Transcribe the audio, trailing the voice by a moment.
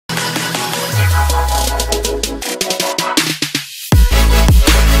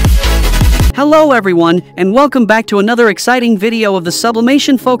Hello everyone, and welcome back to another exciting video of the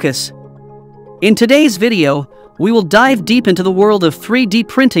Sublimation Focus. In today's video, we will dive deep into the world of 3D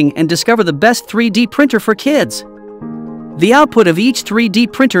printing and discover the best 3D printer for kids. The output of each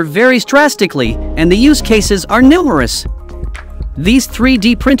 3D printer varies drastically, and the use cases are numerous. These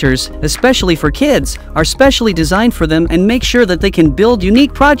 3D printers, especially for kids, are specially designed for them and make sure that they can build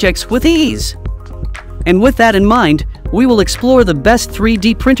unique projects with ease. And with that in mind, we will explore the best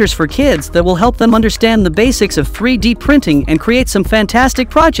 3D printers for kids that will help them understand the basics of 3D printing and create some fantastic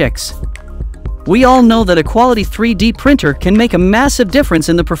projects. We all know that a quality 3D printer can make a massive difference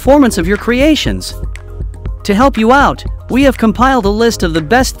in the performance of your creations. To help you out, we have compiled a list of the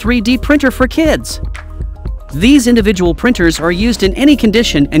best 3D printer for kids. These individual printers are used in any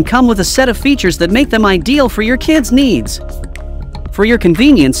condition and come with a set of features that make them ideal for your kids' needs. For your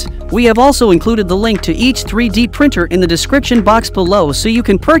convenience, we have also included the link to each 3D printer in the description box below so you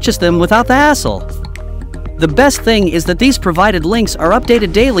can purchase them without the hassle. The best thing is that these provided links are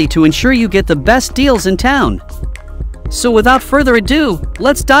updated daily to ensure you get the best deals in town. So without further ado,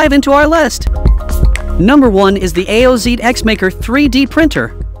 let's dive into our list. Number 1 is the AOZ Xmaker 3D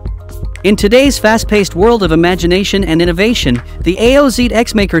printer. In today's fast-paced world of imagination and innovation, the AOZ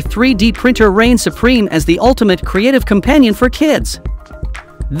Xmaker 3D printer reigns supreme as the ultimate creative companion for kids.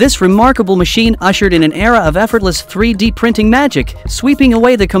 This remarkable machine ushered in an era of effortless 3D printing magic, sweeping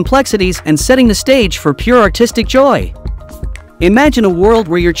away the complexities and setting the stage for pure artistic joy. Imagine a world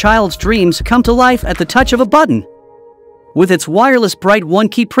where your child's dreams come to life at the touch of a button. With its wireless bright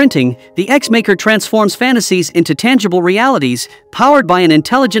one-key printing, the Xmaker transforms fantasies into tangible realities, powered by an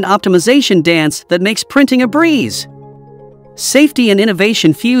intelligent optimization dance that makes printing a breeze. Safety and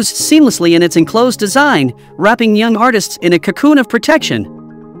innovation fuse seamlessly in its enclosed design, wrapping young artists in a cocoon of protection.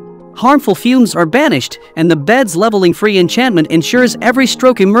 Harmful fumes are banished, and the bed's leveling-free enchantment ensures every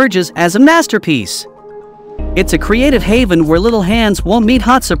stroke emerges as a masterpiece. It's a creative haven where little hands won't meet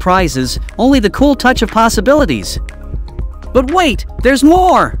hot surprises, only the cool touch of possibilities. But wait, there's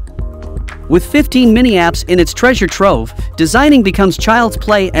more! With 15 mini-apps in its treasure trove, designing becomes child's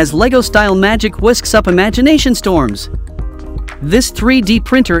play as Lego-style magic whisks up imagination storms. This 3D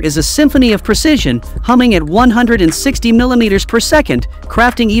printer is a symphony of precision, humming at 160 millimeters per second,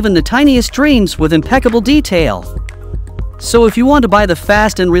 crafting even the tiniest dreams with impeccable detail. So if you want to buy the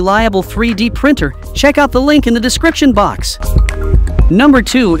fast and reliable 3D printer, check out the link in the description box. Number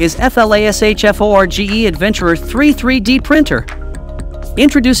 2 is FLASHFORGE Adventurer 3 3D printer.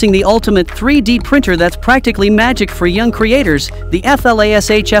 Introducing the ultimate 3D printer that's practically magic for young creators, the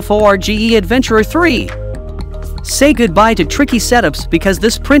FLASHFORGE Adventurer 3. Say goodbye to tricky setups because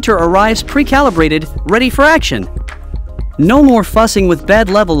this printer arrives pre-calibrated, ready for action. No more fussing with bed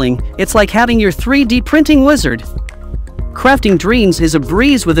leveling, it's like having your 3D printing wizard. Crafting dreams is a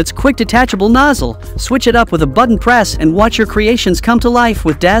breeze with its quick detachable nozzle. Switch it up with a button press and watch your creations come to life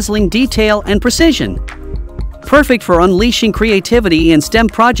with dazzling detail and precision. Perfect for unleashing creativity in STEM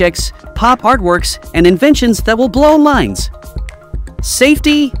projects, pop artworks, and inventions that will blow minds.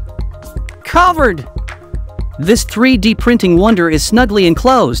 Safety covered. This 3D printing wonder is snugly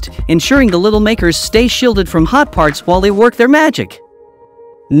enclosed, ensuring the little makers stay shielded from hot parts while they work their magic.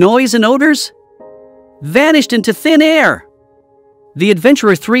 Noise and odors vanished into thin air. The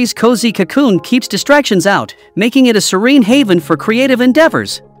Adventurer 3's cozy cocoon keeps distractions out, making it a serene haven for creative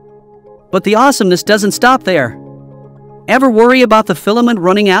endeavors. But the awesomeness doesn't stop there. Ever worry about the filament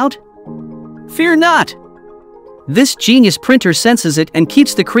running out? Fear not! This genius printer senses it and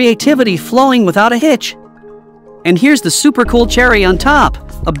keeps the creativity flowing without a hitch. And here's the super cool cherry on top,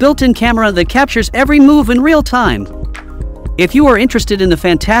 a built-in camera that captures every move in real time. If you are interested in the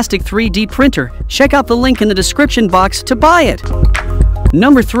fantastic 3D printer, check out the link in the description box to buy it.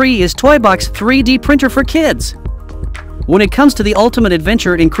 Number 3 is Toybox 3D printer for kids. When it comes to the ultimate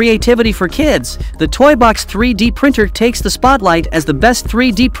adventure in creativity for kids, the Toybox 3D printer takes the spotlight as the best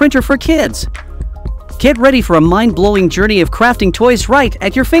 3D printer for kids. Get ready for a mind-blowing journey of crafting toys right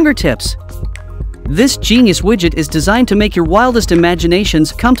at your fingertips. This genius widget is designed to make your wildest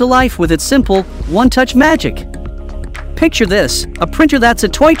imaginations come to life with its simple, one-touch magic. Picture this, a printer that's a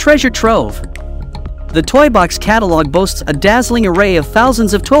toy treasure trove. The Toybox catalog boasts a dazzling array of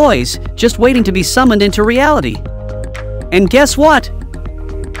thousands of toys, just waiting to be summoned into reality. And guess what?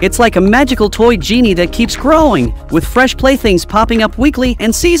 It's like a magical toy genie that keeps growing, with fresh playthings popping up weekly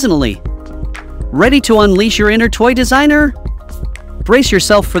and seasonally. Ready to unleash your inner toy designer? Brace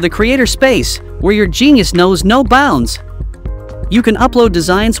yourself for the creator space, where your genius knows no bounds. You can upload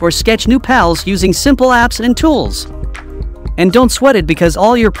designs or sketch new pals using simple apps and tools. And don't sweat it because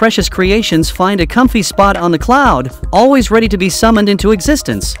all your precious creations find a comfy spot on the cloud, always ready to be summoned into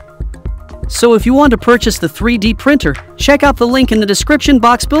existence. So if you want to purchase the 3D printer, check out the link in the description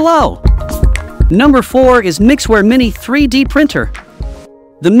box below. Number 4 is Mixware Mini 3D Printer.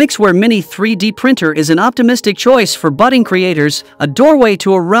 The Mixware Mini 3D Printer is an optimistic choice for budding creators, a doorway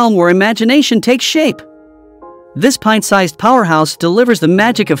to a realm where imagination takes shape. This pint-sized powerhouse delivers the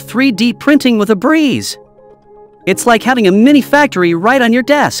magic of 3D printing with a breeze. It's like having a mini factory right on your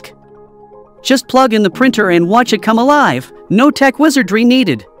desk. Just plug in the printer and watch it come alive, no tech wizardry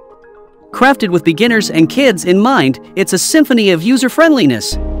needed. Crafted with beginners and kids in mind, it's a symphony of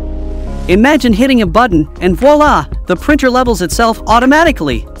user-friendliness. Imagine hitting a button and voila, the printer levels itself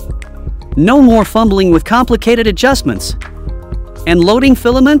automatically. No more fumbling with complicated adjustments. And loading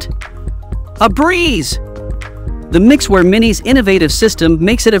filament? A breeze! The Mixware Mini's innovative system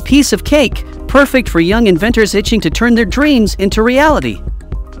makes it a piece of cake, perfect for young inventors itching to turn their dreams into reality.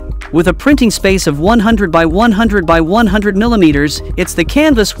 With a printing space of 100 by 100 by 100 millimeters, it's the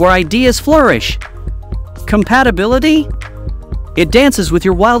canvas where ideas flourish. Compatibility? It dances with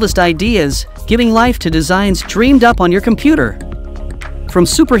your wildest ideas, giving life to designs dreamed up on your computer. From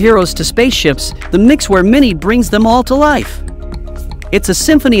superheroes to spaceships, the Mixware Mini brings them all to life. It's a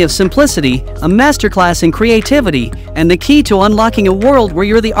symphony of simplicity, a masterclass in creativity, and the key to unlocking a world where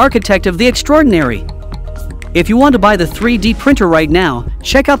you're the architect of the extraordinary. If you want to buy the 3D printer right now,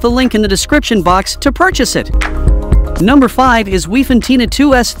 check out the link in the description box to purchase it. Number 5 is Weyfinina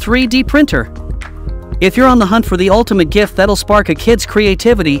 2S 3D Printer. If you're on the hunt for the ultimate gift that'll spark a kid's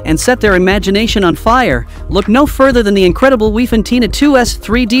creativity and set their imagination on fire, look no further than the incredible Weyfinina 2S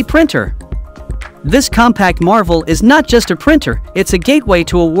 3D Printer. This compact marvel is not just a printer, it's a gateway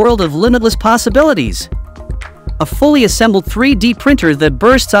to a world of limitless possibilities. A fully assembled 3D printer that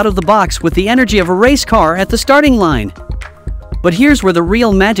bursts out of the box with the energy of a race car at the starting line. But here's where the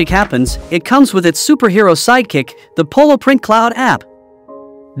real magic happens. It comes with its superhero sidekick, the Polo Print Cloud app.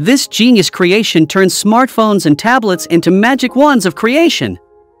 This genius creation turns smartphones and tablets into magic wands of creation.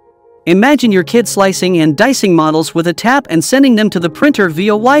 Imagine your kid slicing and dicing models with a tap and sending them to the printer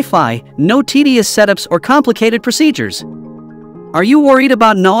via Wi-Fi, no tedious setups or complicated procedures. Are you worried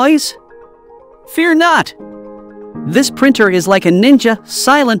about noise? Fear not! This printer is like a ninja,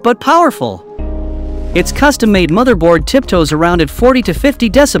 silent but powerful. Its custom-made motherboard tiptoes around at 40 to 50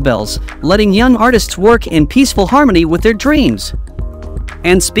 decibels, letting young artists work in peaceful harmony with their dreams.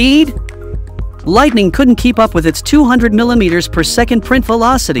 And speed? Lightning couldn't keep up with its 200 millimeters per second print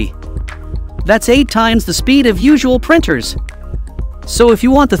velocity. That's 8 times the speed of usual printers. So if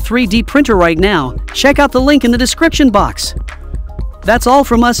you want the 3D printer right now, check out the link in the description box. That's all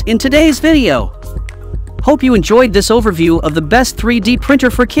from us in today's video. Hope you enjoyed this overview of the best 3D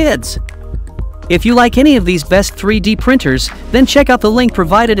printer for kids. If you like any of these best 3D printers, then check out the link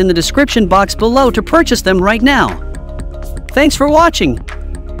provided in the description box below to purchase them right now. Thanks for watching.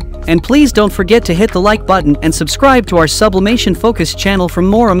 And please don't forget to hit the like button and subscribe to our Sublimation Focus channel for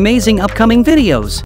more amazing upcoming videos.